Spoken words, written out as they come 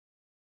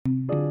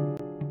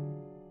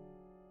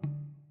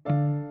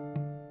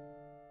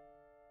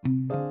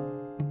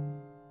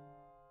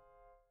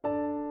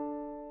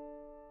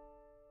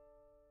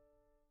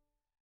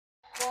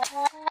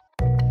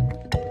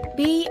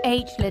B.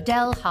 H.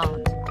 Liddell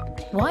Hart.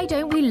 Why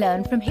Don't We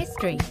Learn from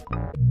History?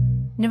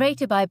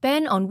 Narrated by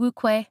Ben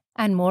Onwukwe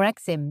and Morag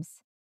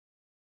Sims.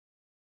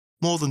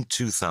 More than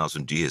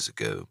 2,000 years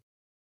ago,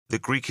 the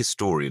Greek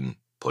historian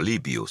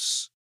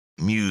Polybius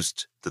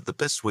mused that the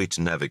best way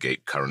to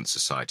navigate current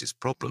society's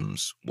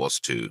problems was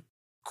to,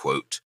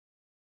 quote,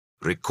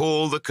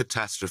 recall the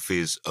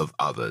catastrophes of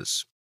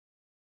others.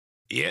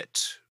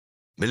 Yet,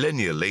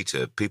 millennia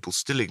later, people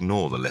still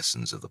ignore the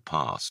lessons of the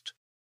past.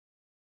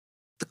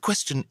 The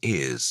question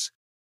is,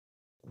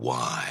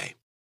 why?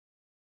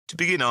 To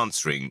begin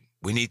answering,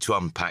 we need to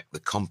unpack the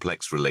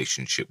complex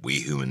relationship we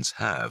humans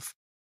have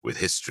with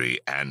history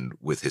and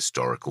with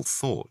historical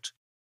thought.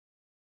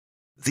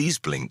 These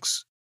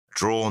blinks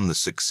draw on the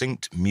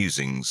succinct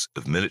musings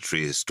of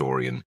military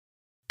historian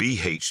B.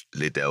 H.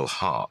 Liddell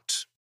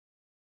Hart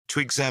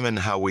to examine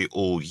how we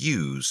all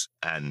use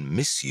and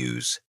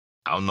misuse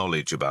our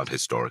knowledge about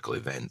historical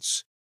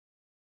events.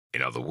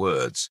 In other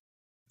words,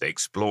 they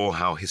explore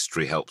how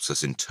history helps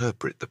us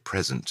interpret the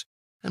present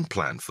and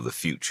plan for the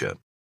future.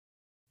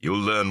 You'll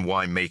learn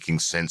why making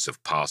sense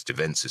of past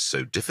events is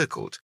so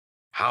difficult,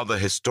 how the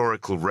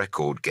historical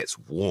record gets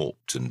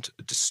warped and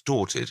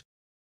distorted,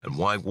 and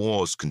why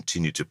wars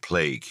continue to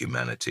plague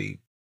humanity,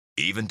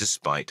 even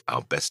despite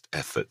our best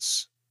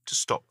efforts to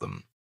stop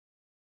them.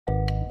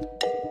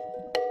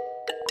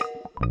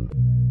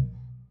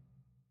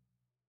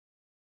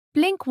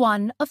 Blink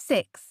 1 of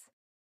 6.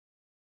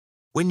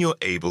 When you're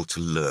able to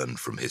learn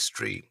from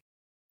history,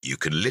 you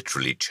can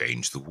literally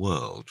change the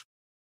world.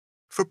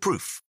 For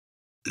proof,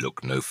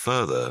 look no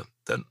further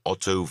than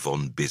Otto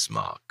von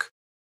Bismarck,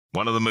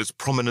 one of the most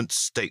prominent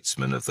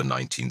statesmen of the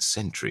 19th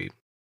century.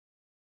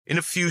 In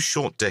a few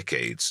short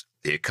decades,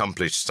 he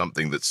accomplished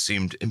something that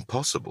seemed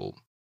impossible.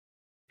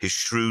 His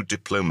shrewd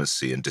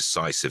diplomacy and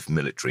decisive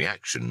military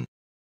action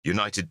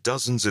united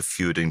dozens of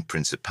feuding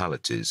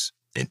principalities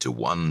into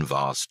one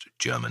vast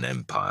German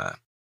empire.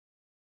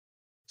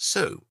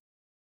 So,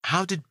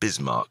 how did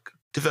Bismarck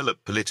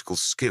develop political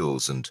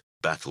skills and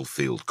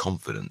battlefield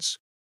confidence?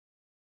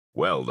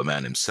 Well, the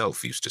man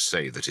himself used to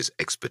say that his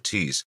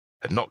expertise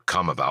had not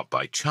come about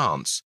by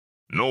chance,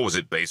 nor was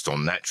it based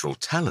on natural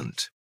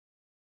talent.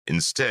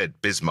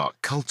 Instead,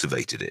 Bismarck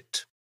cultivated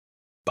it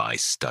by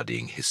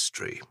studying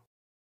history.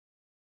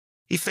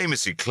 He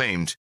famously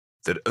claimed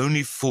that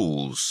only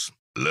fools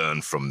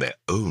learn from their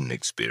own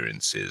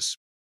experiences.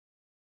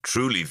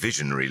 Truly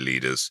visionary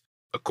leaders,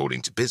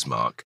 according to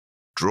Bismarck,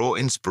 draw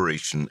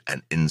inspiration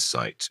and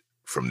insight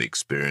from the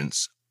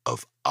experience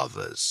of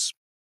others.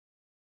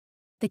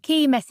 The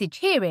key message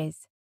here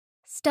is,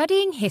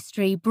 studying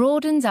history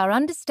broadens our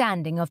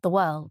understanding of the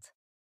world.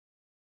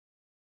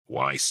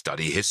 Why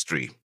study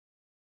history?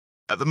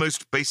 At the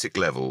most basic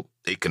level,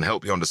 it can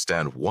help you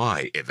understand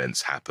why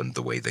events happened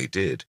the way they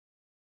did.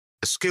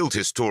 A skilled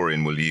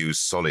historian will use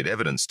solid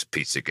evidence to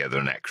piece together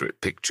an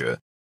accurate picture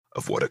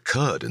of what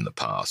occurred in the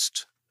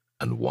past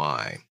and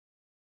why.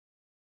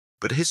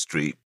 But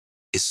history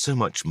is so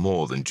much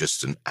more than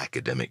just an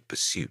academic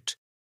pursuit.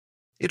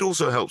 It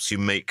also helps you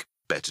make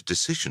better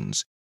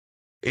decisions.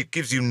 It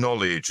gives you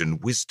knowledge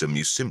and wisdom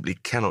you simply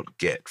cannot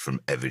get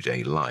from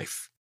everyday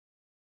life.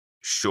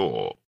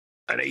 Sure,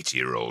 an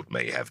 80-year-old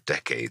may have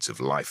decades of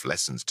life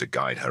lessons to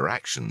guide her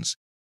actions,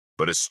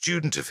 but a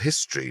student of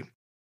history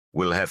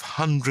will have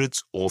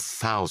hundreds or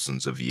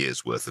thousands of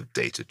years' worth of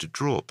data to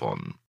draw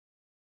upon.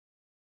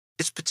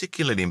 It's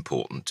particularly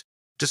important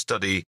to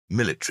study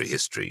military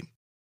history.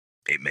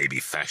 It may be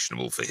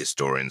fashionable for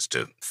historians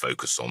to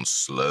focus on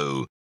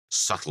slow,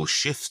 subtle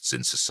shifts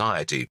in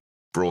society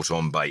brought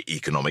on by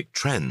economic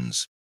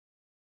trends.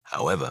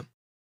 However,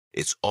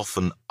 it's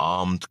often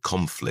armed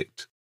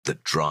conflict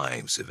that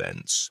drives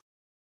events.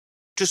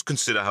 Just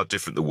consider how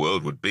different the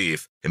world would be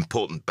if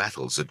important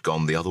battles had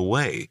gone the other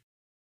way.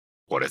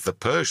 What if the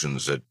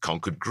Persians had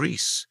conquered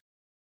Greece?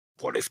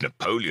 What if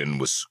Napoleon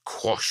was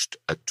quashed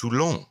at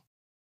Toulon?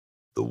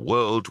 The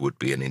world would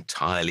be an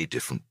entirely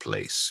different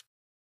place.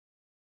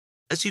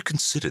 As you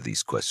consider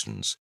these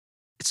questions,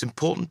 it's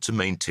important to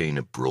maintain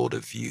a broader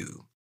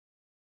view.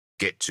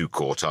 Get too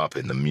caught up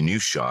in the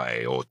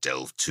minutiae or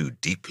delve too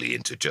deeply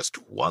into just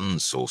one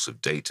source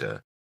of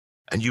data,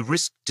 and you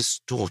risk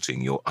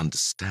distorting your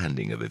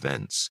understanding of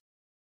events.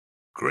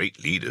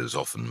 Great leaders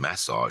often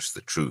massage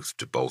the truth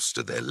to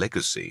bolster their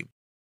legacy.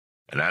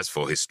 And as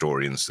for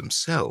historians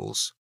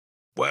themselves,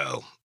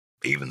 well,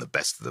 even the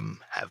best of them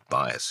have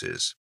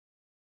biases.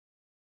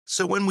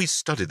 So when we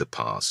study the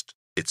past,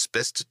 it's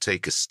best to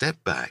take a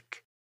step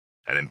back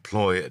and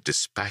employ a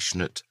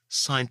dispassionate,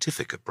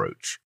 scientific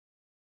approach.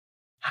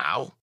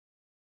 How?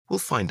 We'll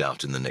find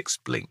out in the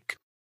next blink.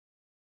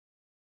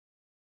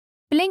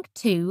 Blink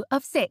 2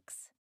 of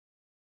 6.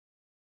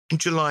 In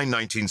July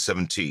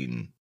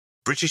 1917,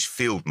 British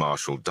Field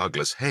Marshal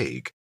Douglas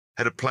Haig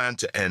had a plan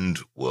to end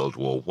World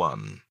War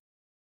I.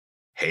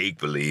 Haig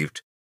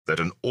believed that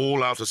an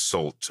all-out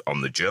assault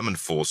on the German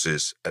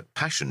forces at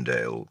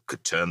Passchendaele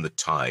could turn the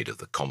tide of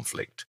the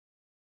conflict.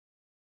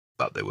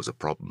 But there was a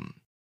problem.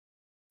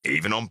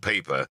 Even on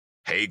paper,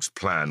 Haig's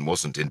plan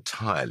wasn't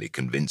entirely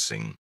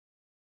convincing.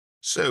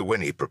 So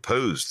when he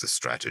proposed the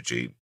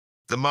strategy,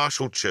 the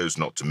Marshal chose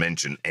not to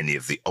mention any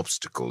of the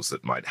obstacles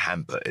that might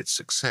hamper its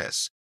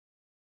success.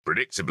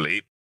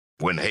 Predictably,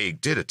 when Haig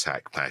did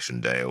attack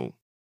Passchendaele,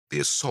 the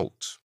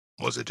assault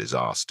was a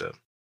disaster.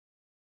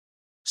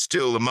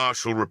 Still, the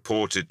Marshal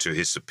reported to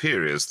his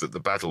superiors that the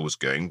battle was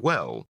going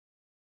well.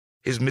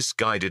 His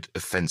misguided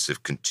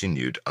offensive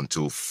continued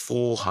until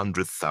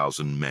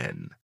 400,000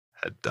 men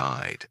had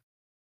died.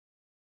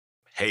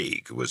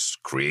 Haig was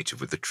creative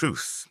with the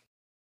truth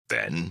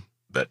then,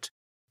 but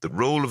the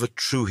role of a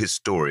true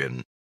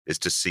historian is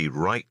to see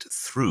right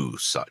through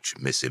such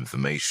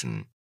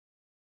misinformation.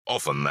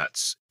 Often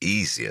that's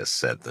easier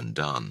said than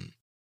done.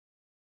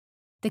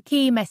 The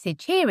key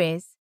message here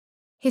is,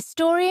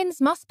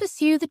 historians must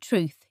pursue the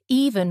truth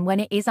even when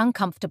it is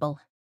uncomfortable.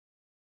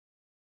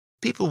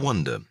 People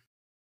wonder,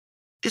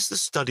 is the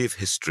study of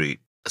history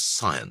a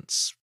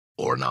science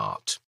or an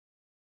art?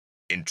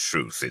 In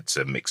truth, it's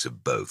a mix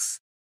of both.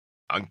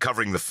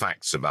 Uncovering the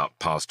facts about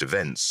past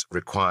events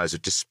requires a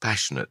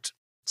dispassionate,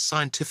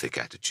 scientific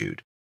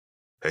attitude.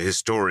 A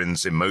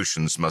historian's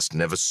emotions must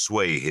never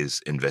sway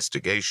his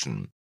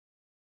investigation.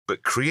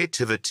 But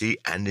creativity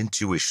and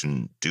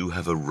intuition do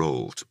have a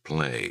role to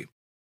play.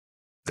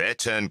 Their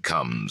turn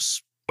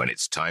comes when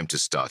it's time to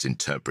start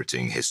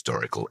interpreting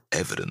historical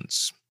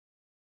evidence.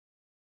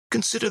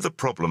 Consider the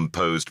problem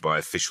posed by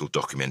official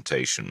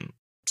documentation,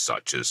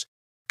 such as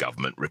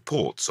government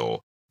reports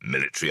or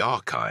military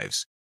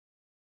archives.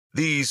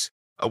 These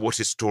are what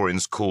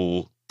historians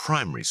call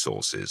primary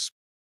sources.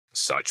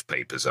 Such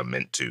papers are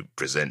meant to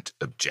present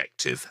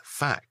objective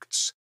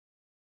facts.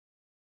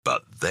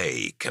 But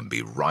they can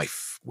be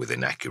rife with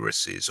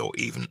inaccuracies or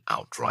even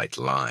outright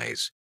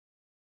lies.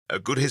 A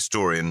good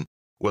historian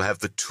will have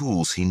the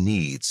tools he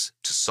needs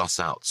to suss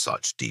out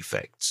such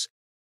defects.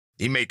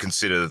 He may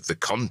consider the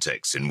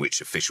context in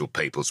which official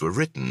papers were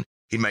written.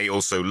 He may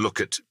also look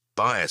at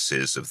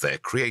biases of their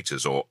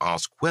creators or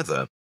ask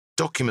whether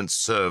documents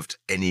served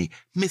any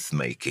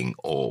myth-making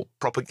or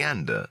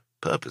propaganda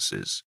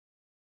purposes.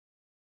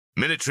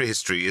 Military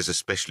history is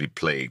especially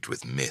plagued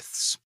with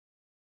myths.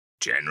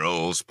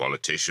 Generals,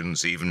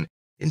 politicians, even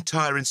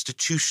entire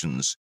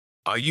institutions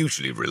are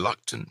usually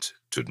reluctant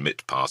to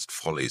admit past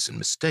follies and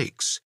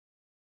mistakes.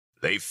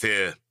 They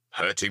fear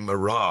hurting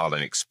morale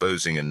and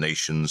exposing a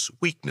nation's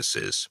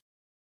weaknesses.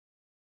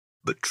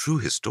 But true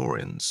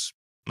historians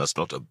must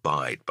not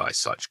abide by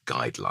such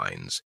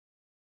guidelines.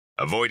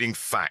 Avoiding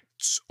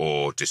facts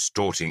or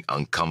distorting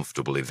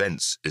uncomfortable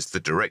events is the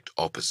direct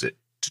opposite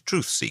to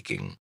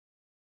truth-seeking.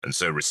 And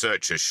so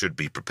researchers should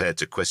be prepared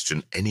to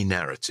question any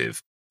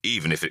narrative,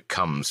 even if it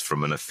comes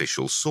from an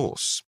official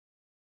source.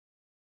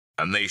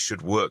 And they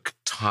should work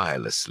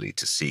tirelessly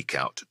to seek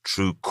out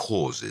true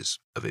causes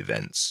of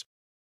events.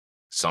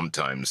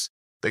 Sometimes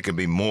there can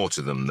be more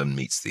to them than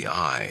meets the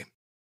eye,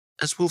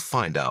 as we'll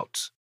find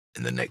out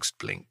in the next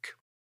blink.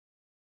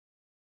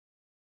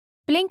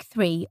 Blink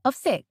 3 of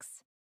 6.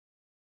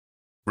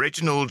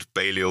 Reginald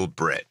Balliol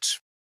Brett,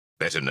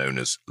 better known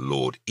as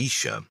Lord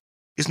Esher,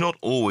 is not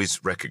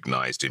always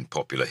recognised in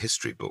popular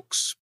history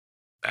books,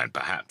 and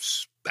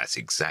perhaps that's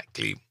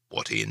exactly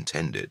what he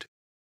intended.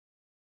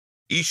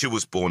 Esher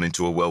was born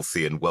into a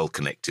wealthy and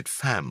well-connected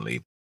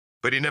family,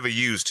 but he never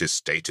used his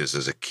status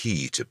as a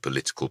key to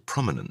political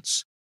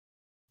prominence.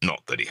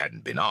 Not that he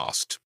hadn't been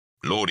asked.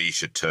 Lord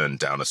Esher turned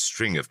down a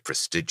string of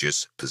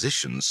prestigious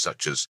positions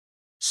such as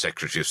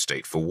Secretary of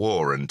State for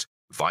War and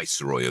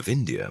Viceroy of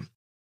India.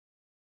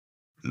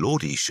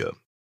 Lord Esher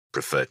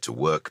preferred to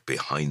work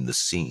behind the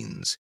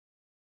scenes.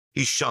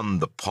 He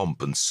shunned the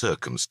pomp and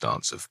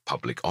circumstance of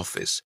public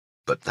office,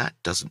 but that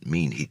doesn't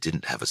mean he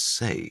didn't have a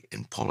say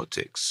in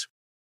politics.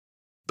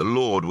 The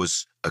Lord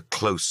was a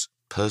close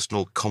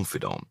personal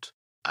confidant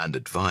and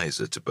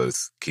advisor to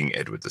both King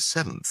Edward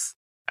VII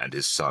and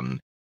his son,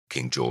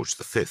 King George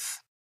V.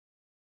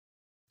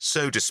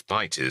 So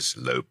despite his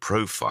low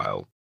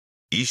profile,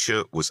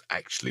 Esher was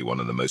actually one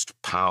of the most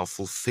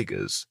powerful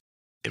figures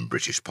in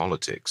British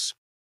politics.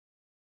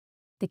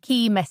 The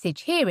key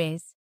message here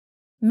is,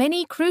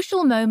 many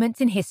crucial moments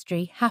in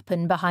history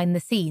happen behind the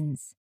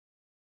scenes.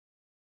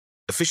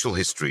 Official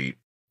history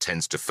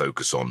tends to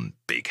focus on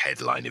big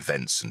headline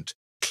events and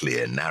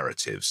clear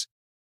narratives.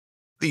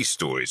 These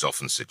stories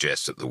often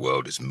suggest that the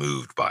world is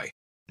moved by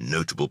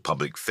notable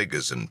public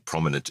figures and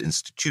prominent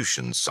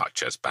institutions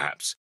such as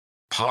perhaps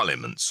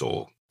parliaments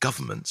or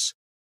governments.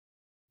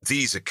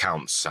 These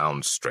accounts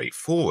sound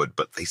straightforward,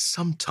 but they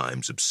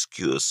sometimes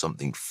obscure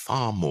something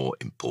far more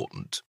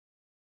important.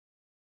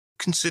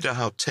 Consider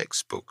how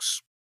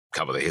textbooks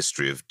cover the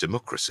history of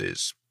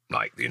democracies,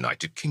 like the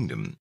United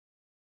Kingdom.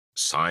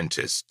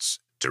 Scientists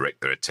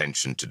direct their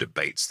attention to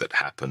debates that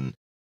happen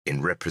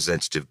in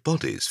representative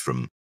bodies,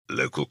 from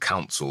local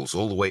councils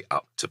all the way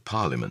up to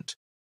Parliament.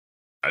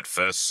 At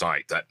first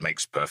sight, that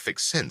makes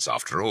perfect sense.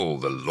 After all,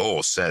 the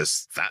law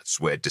says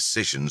that's where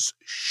decisions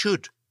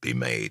should be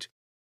made.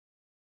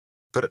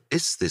 But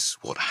is this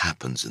what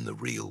happens in the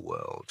real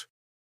world?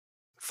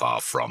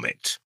 Far from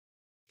it.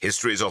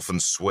 History is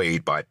often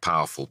swayed by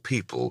powerful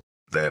people,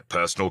 their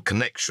personal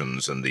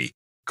connections, and the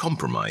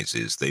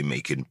compromises they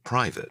make in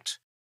private.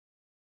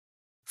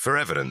 For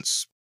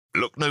evidence,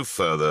 look no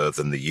further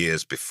than the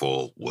years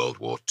before World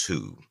War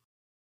II.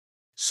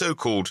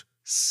 So-called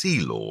sea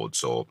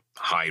lords or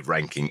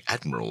high-ranking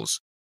admirals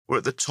were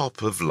at the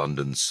top of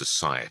London's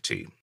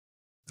society.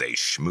 They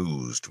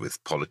schmoozed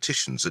with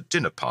politicians at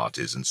dinner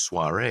parties and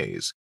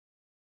soirees.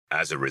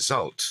 As a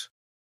result,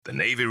 the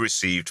Navy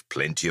received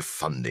plenty of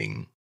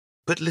funding,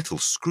 but little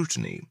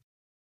scrutiny.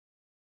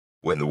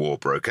 When the war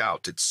broke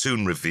out, it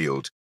soon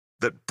revealed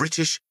that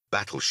British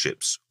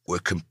battleships were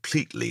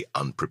completely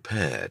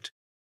unprepared.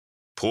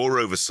 Poor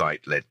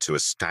oversight led to a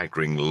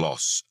staggering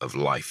loss of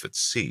life at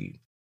sea.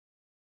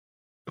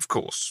 Of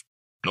course,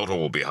 not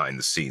all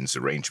behind-the-scenes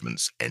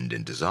arrangements end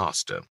in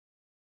disaster.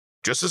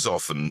 Just as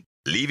often,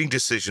 leaving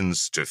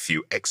decisions to a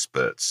few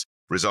experts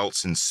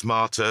results in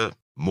smarter,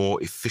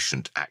 more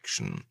efficient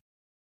action.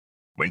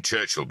 When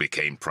Churchill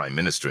became Prime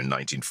Minister in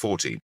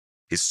 1940,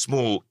 his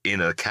small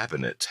inner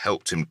cabinet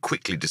helped him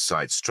quickly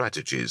decide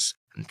strategies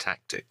and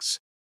tactics.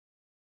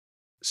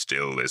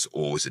 Still, there's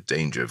always a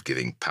danger of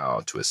giving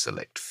power to a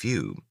select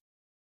few.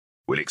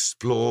 We'll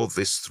explore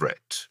this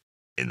threat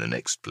in the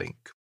next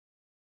blink.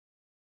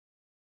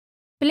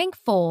 Blink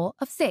 4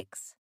 of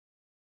 6.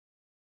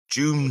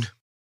 June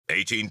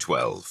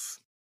 1812.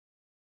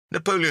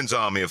 Napoleon's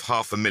army of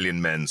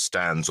 500,000 men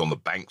stands on the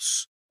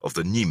banks of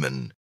the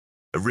Niemen,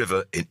 a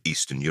river in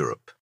Eastern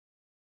Europe.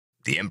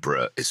 The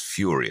Emperor is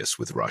furious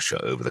with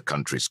Russia over the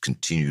country's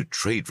continued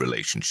trade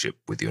relationship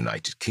with the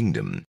United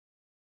Kingdom.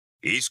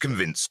 He's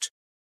convinced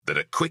that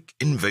a quick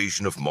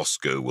invasion of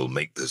Moscow will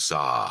make the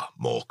Tsar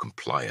more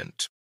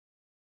compliant.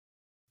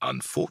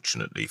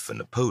 Unfortunately for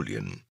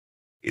Napoleon,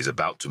 he's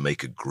about to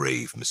make a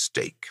grave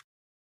mistake.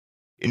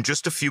 In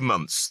just a few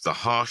months, the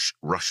harsh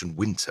Russian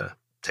winter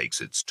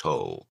takes its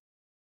toll.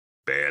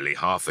 Barely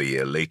half a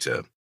year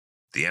later,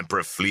 the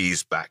Emperor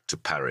flees back to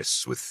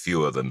Paris with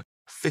fewer than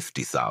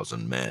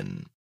 50,000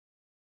 men.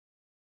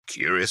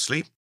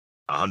 Curiously,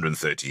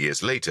 130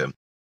 years later,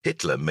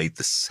 Hitler made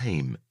the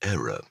same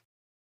error.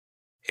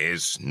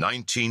 His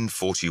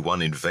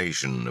 1941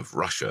 invasion of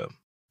Russia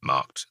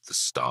marked the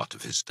start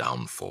of his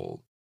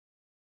downfall.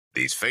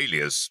 These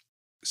failures,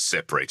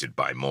 separated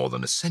by more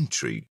than a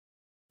century,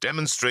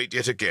 demonstrate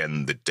yet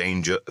again the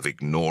danger of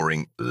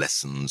ignoring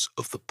lessons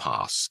of the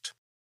past.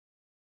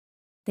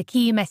 The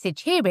key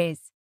message here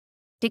is,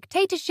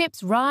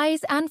 dictatorships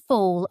rise and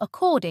fall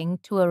according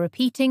to a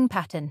repeating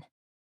pattern.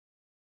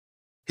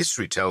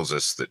 History tells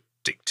us that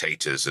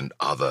dictators and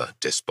other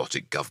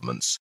despotic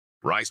governments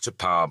rise to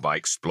power by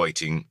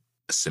exploiting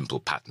a simple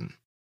pattern.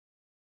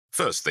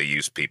 First, they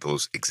use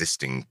people's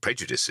existing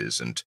prejudices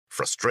and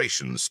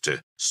frustrations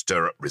to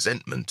stir up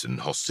resentment and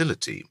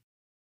hostility.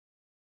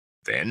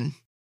 Then,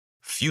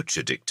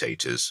 future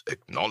dictators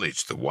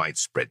acknowledge the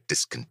widespread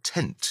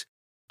discontent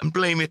and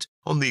blame it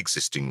on the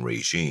existing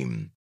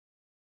regime.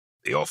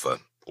 They offer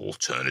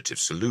alternative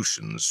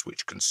solutions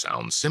which can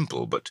sound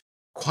simple but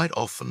quite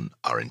often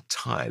are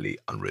entirely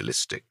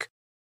unrealistic.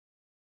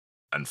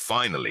 And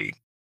finally,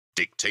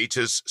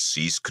 dictators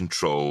seize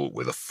control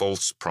with a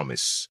false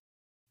promise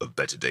of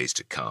better days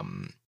to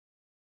come.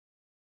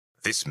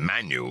 This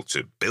manual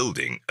to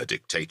building a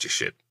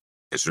dictatorship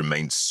has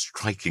remained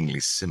strikingly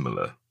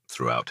similar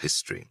throughout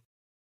history.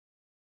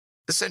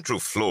 The central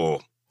flaw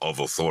of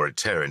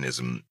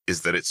authoritarianism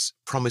is that its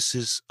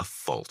promises are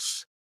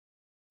false.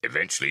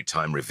 Eventually,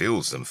 time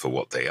reveals them for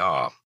what they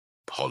are,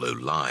 hollow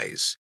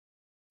lies.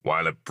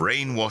 While a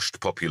brainwashed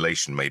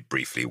population may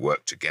briefly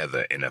work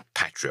together in a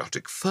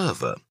patriotic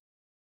fervor,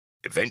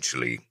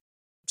 eventually,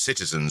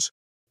 citizens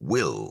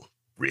will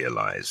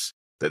realize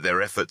that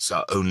their efforts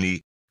are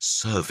only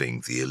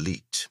serving the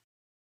elite.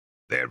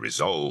 Their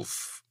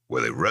resolve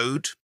will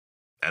erode,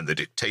 and the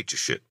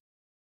dictatorship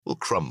will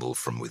crumble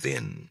from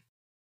within.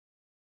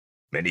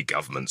 Many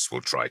governments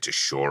will try to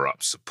shore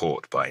up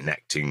support by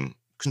enacting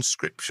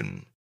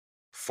conscription,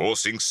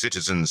 forcing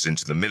citizens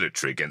into the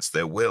military against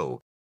their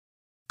will.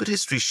 But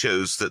history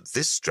shows that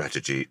this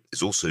strategy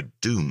is also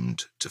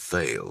doomed to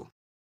fail.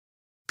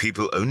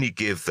 People only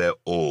give their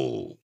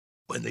all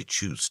when they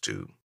choose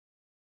to.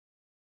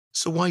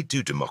 So why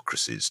do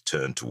democracies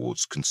turn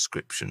towards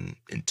conscription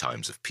in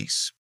times of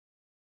peace?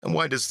 And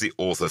why does the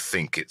author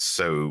think it's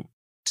so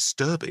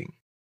disturbing?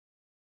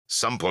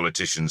 Some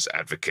politicians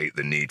advocate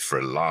the need for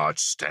a large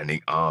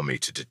standing army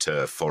to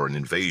deter foreign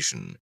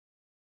invasion.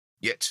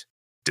 Yet,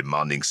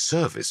 demanding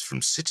service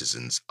from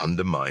citizens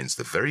undermines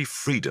the very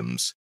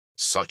freedoms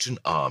such an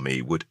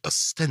army would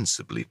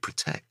ostensibly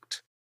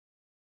protect.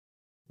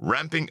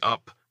 Ramping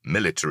up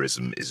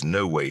militarism is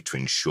no way to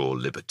ensure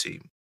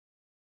liberty.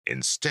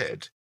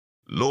 Instead,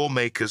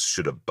 lawmakers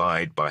should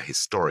abide by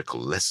historical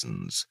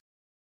lessons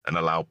and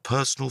allow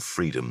personal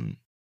freedom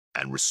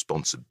and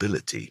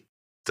responsibility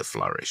to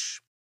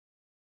flourish.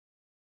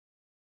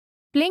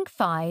 Blink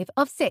 5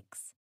 of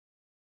 6.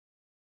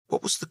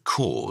 What was the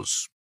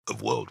cause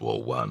of World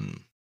War I?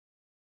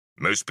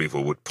 Most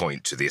people would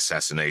point to the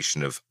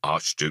assassination of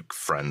Archduke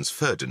Franz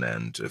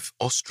Ferdinand of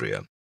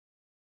Austria.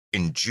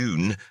 In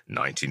June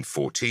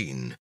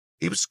 1914,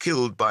 He was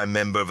killed by a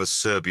member of a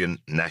Serbian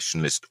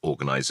nationalist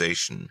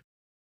organization.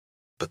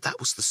 But that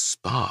was the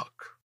spark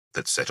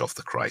that set off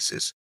the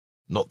crisis,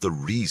 not the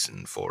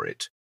reason for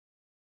it.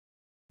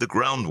 The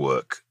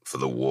groundwork for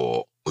the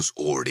war was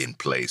already in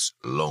place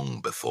long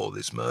before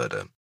this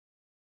murder.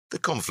 The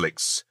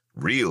conflict's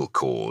real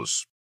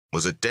cause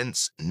was a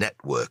dense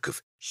network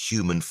of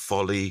human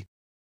folly,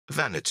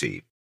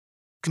 vanity,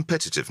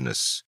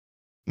 competitiveness,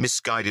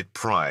 misguided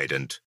pride,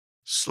 and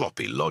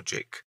sloppy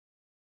logic.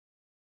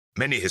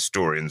 Many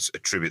historians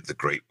attribute the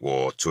Great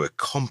War to a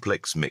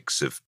complex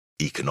mix of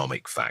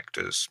economic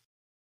factors.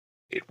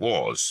 It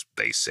was,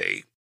 they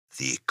say,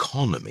 the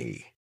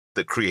economy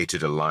that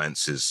created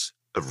alliances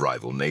of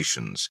rival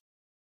nations.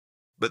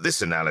 But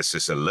this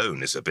analysis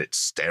alone is a bit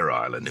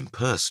sterile and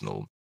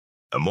impersonal.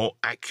 A more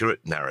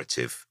accurate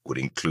narrative would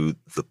include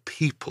the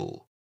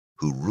people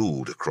who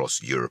ruled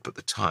across Europe at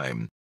the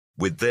time,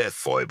 with their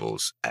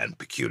foibles and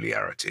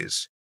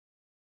peculiarities.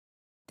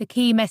 The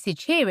key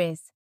message here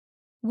is,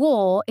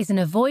 war is an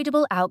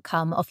avoidable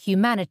outcome of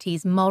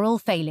humanity's moral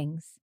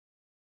failings.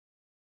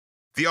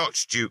 The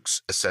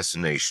Archduke's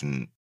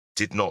assassination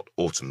did not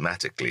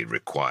automatically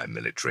require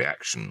military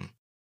action,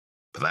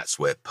 but that's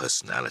where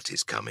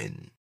personalities come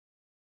in.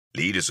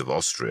 Leaders of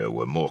Austria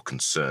were more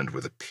concerned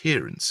with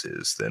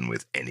appearances than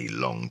with any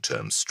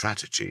long-term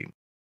strategy.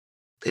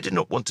 They did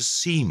not want to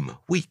seem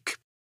weak,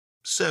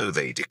 so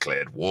they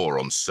declared war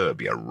on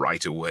Serbia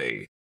right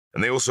away,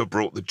 and they also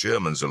brought the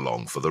Germans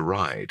along for the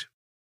ride.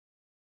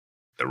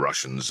 The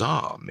Russian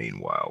Tsar,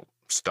 meanwhile,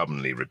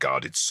 stubbornly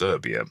regarded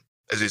Serbia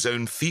as his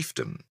own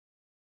fiefdom.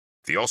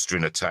 The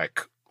Austrian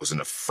attack was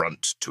an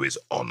affront to his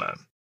honor,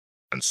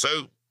 and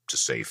so, to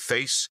save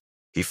face,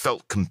 he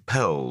felt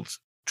compelled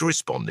to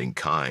respond in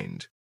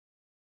kind.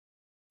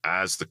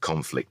 As the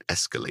conflict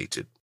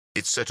escalated,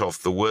 it set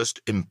off the worst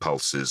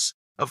impulses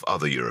of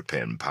other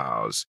European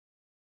powers.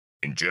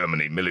 In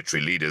Germany,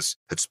 military leaders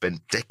had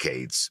spent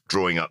decades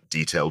drawing up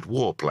detailed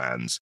war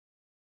plans.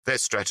 Their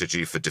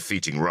strategy for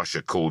defeating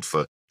Russia called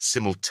for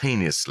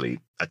simultaneously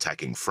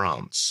attacking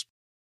France.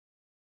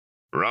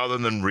 Rather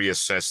than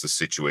reassess the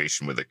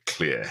situation with a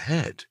clear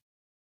head,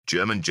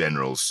 German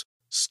generals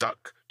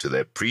stuck to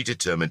their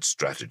predetermined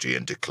strategy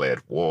and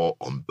declared war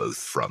on both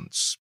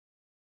fronts.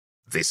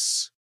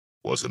 This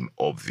was an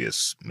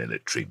obvious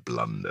military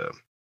blunder.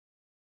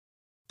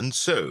 And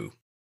so,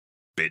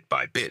 bit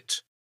by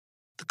bit,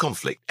 the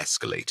conflict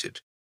escalated.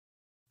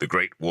 The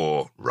Great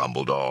War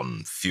rumbled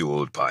on,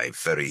 fueled by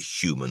very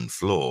human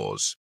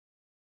flaws.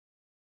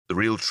 The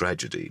real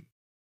tragedy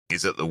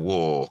is that the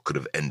war could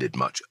have ended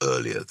much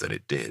earlier than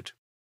it did.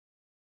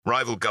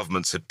 Rival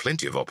governments had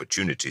plenty of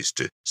opportunities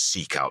to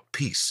seek out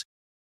peace,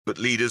 but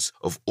leaders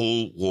of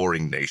all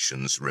warring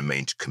nations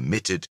remained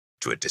committed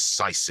to a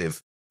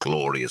decisive,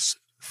 glorious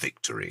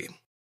victory.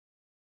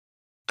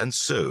 And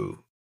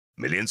so,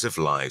 millions of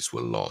lives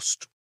were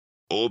lost,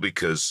 all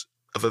because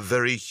of a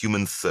very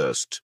human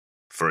thirst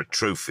for a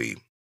trophy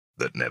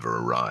that never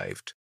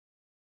arrived.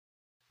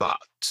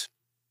 But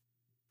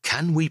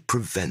can we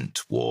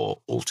prevent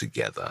war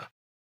altogether?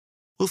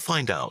 We'll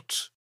find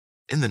out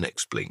in the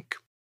next Blink.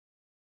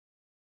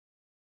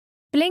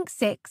 Blink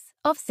 6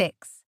 of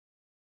 6.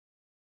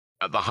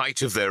 At the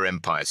height of their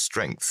empire's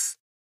strength,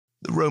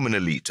 the Roman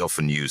elite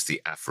often used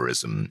the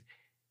aphorism,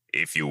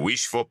 "If you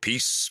wish for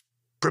peace,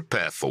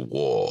 prepare for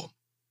war."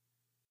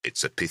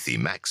 It's a pithy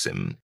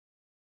maxim,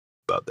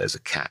 but there's a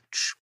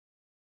catch.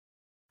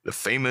 The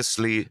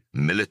famously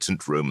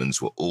militant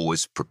Romans were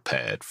always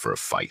prepared for a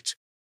fight.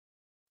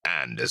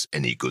 And as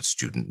any good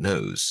student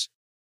knows,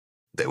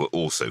 they were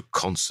also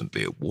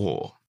constantly at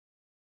war.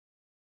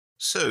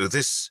 So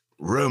this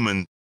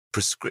Roman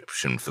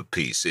prescription for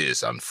peace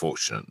is,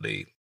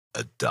 unfortunately,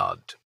 a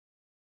dud.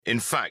 In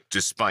fact,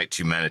 despite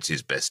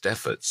humanity's best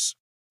efforts,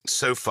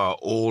 so far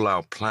all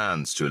our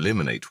plans to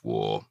eliminate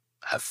war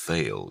have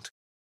failed.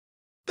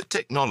 But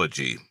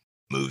technology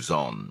moves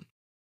on.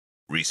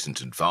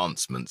 Recent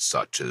advancements,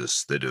 such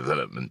as the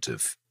development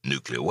of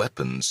nuclear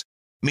weapons,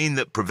 mean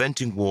that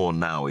preventing war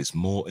now is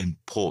more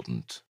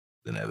important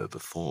than ever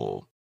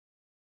before.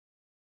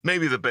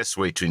 Maybe the best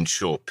way to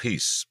ensure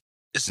peace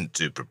isn't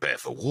to prepare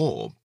for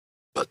war,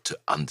 but to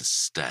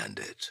understand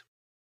it.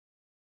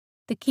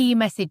 The key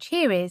message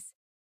here is,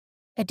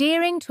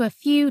 adhering to a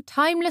few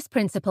timeless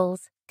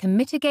principles can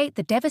mitigate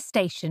the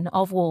devastation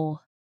of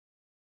war.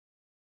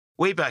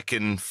 Way back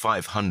in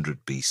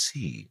 500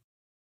 BC,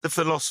 the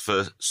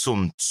philosopher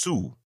Sun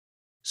Tzu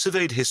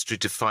surveyed history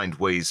to find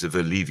ways of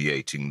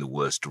alleviating the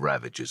worst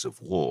ravages of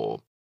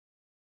war.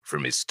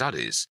 From his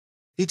studies,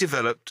 he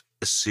developed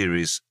a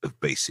series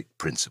of basic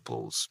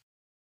principles.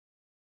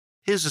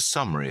 Here's a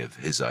summary of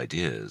his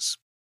ideas.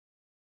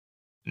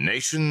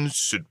 Nations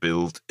should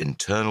build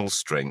internal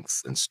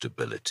strength and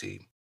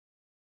stability.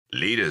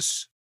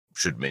 Leaders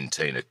should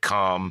maintain a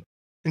calm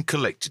and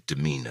collected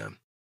demeanor.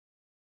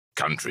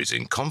 Countries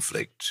in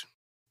conflict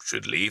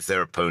should leave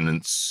their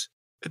opponents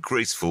a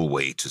graceful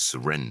way to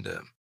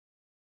surrender.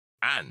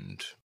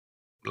 And,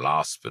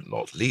 last but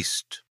not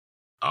least,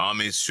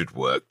 armies should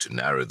work to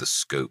narrow the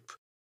scope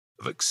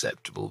of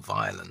acceptable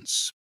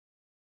violence.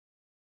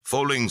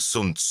 Following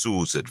Sun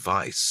Tzu's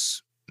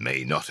advice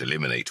may not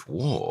eliminate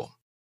war,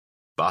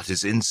 but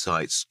his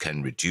insights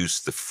can reduce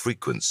the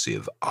frequency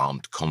of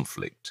armed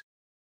conflict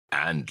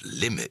and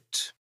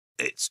limit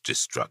its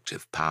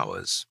destructive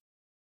powers.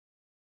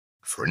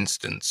 For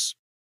instance,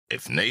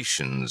 if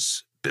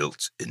nations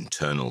built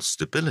internal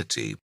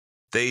stability,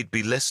 they'd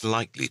be less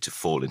likely to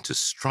fall into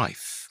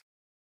strife.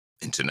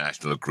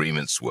 International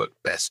agreements work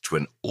best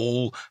when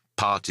all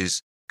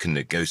parties can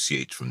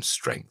negotiate from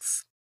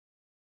strength.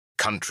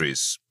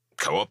 Countries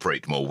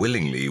cooperate more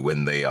willingly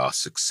when they are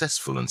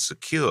successful and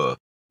secure,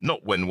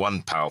 not when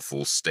one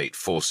powerful state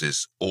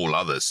forces all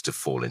others to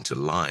fall into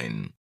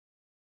line.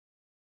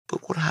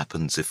 But what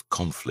happens if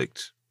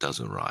conflict does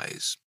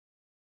arise?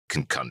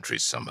 Can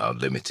countries somehow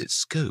limit its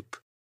scope?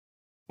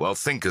 Well,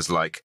 thinkers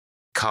like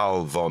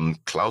Karl von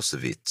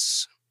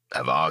Clausewitz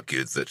have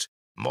argued that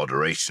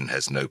moderation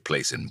has no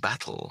place in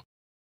battle.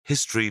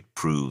 History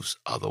proves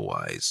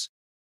otherwise.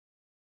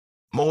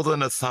 More than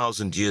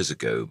 1,000 years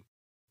ago,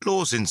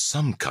 laws in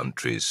some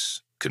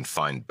countries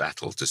confined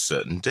battle to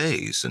certain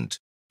days and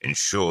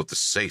ensured the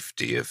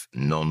safety of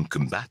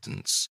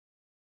non-combatants.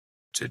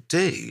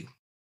 Today,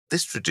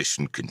 this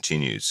tradition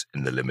continues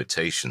in the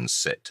limitations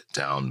set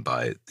down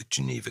by the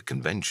Geneva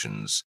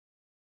Conventions.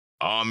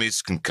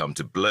 Armies can come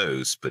to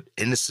blows, but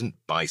innocent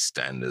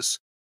bystanders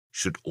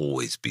should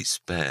always be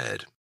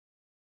spared.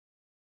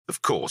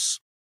 Of course,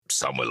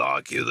 some will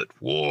argue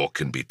that war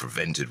can be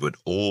prevented when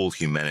all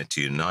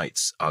humanity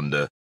unites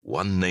under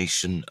one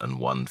nation and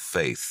one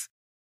faith.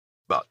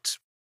 But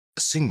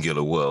a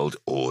singular world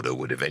order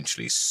would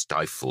eventually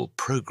stifle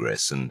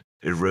progress and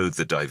erode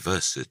the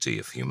diversity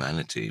of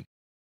humanity,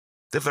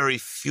 the very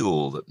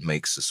fuel that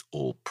makes us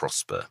all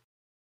prosper.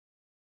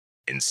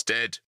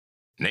 Instead,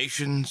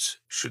 nations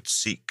should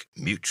seek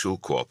mutual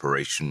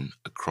cooperation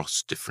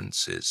across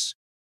differences.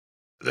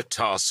 The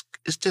task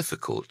is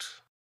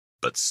difficult,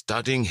 but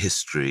studying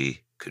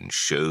history can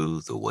show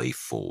the way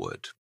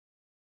forward.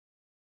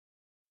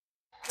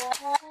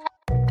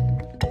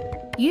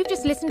 You've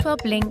just listened to our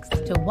blinks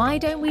to Why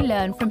Don't We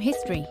Learn from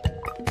History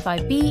by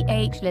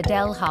B.H.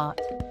 Liddell Hart.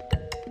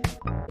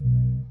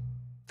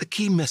 The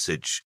key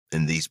message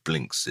in these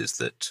blinks is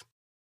that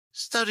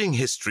studying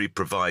history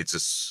provides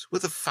us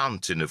with a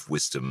fountain of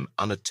wisdom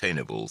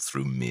unattainable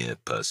through mere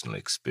personal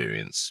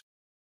experience.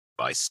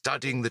 By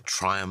studying the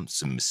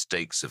triumphs and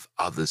mistakes of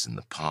others in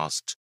the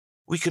past,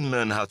 we can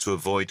learn how to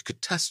avoid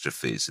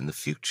catastrophes in the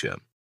future.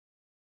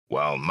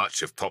 While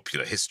much of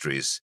popular history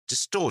is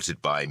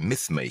distorted by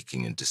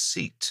myth-making and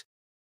deceit,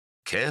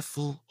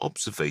 careful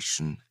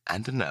observation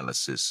and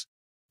analysis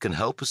can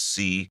help us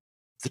see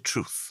the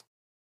truth.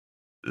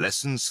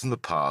 Lessons from the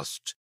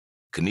past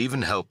can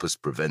even help us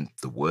prevent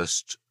the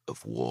worst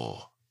of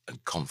war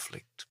and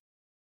conflict.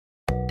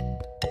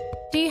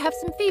 Do you have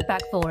some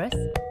feedback for us?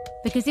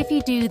 Because if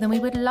you do, then we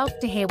would love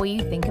to hear what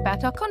you think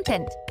about our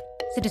content.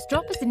 So just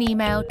drop us an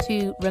email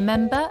to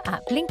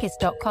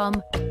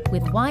remember@blinkist.com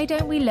with Why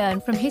Don't We Learn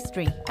from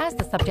History as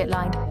the subject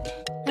line,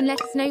 and let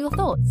us know your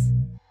thoughts.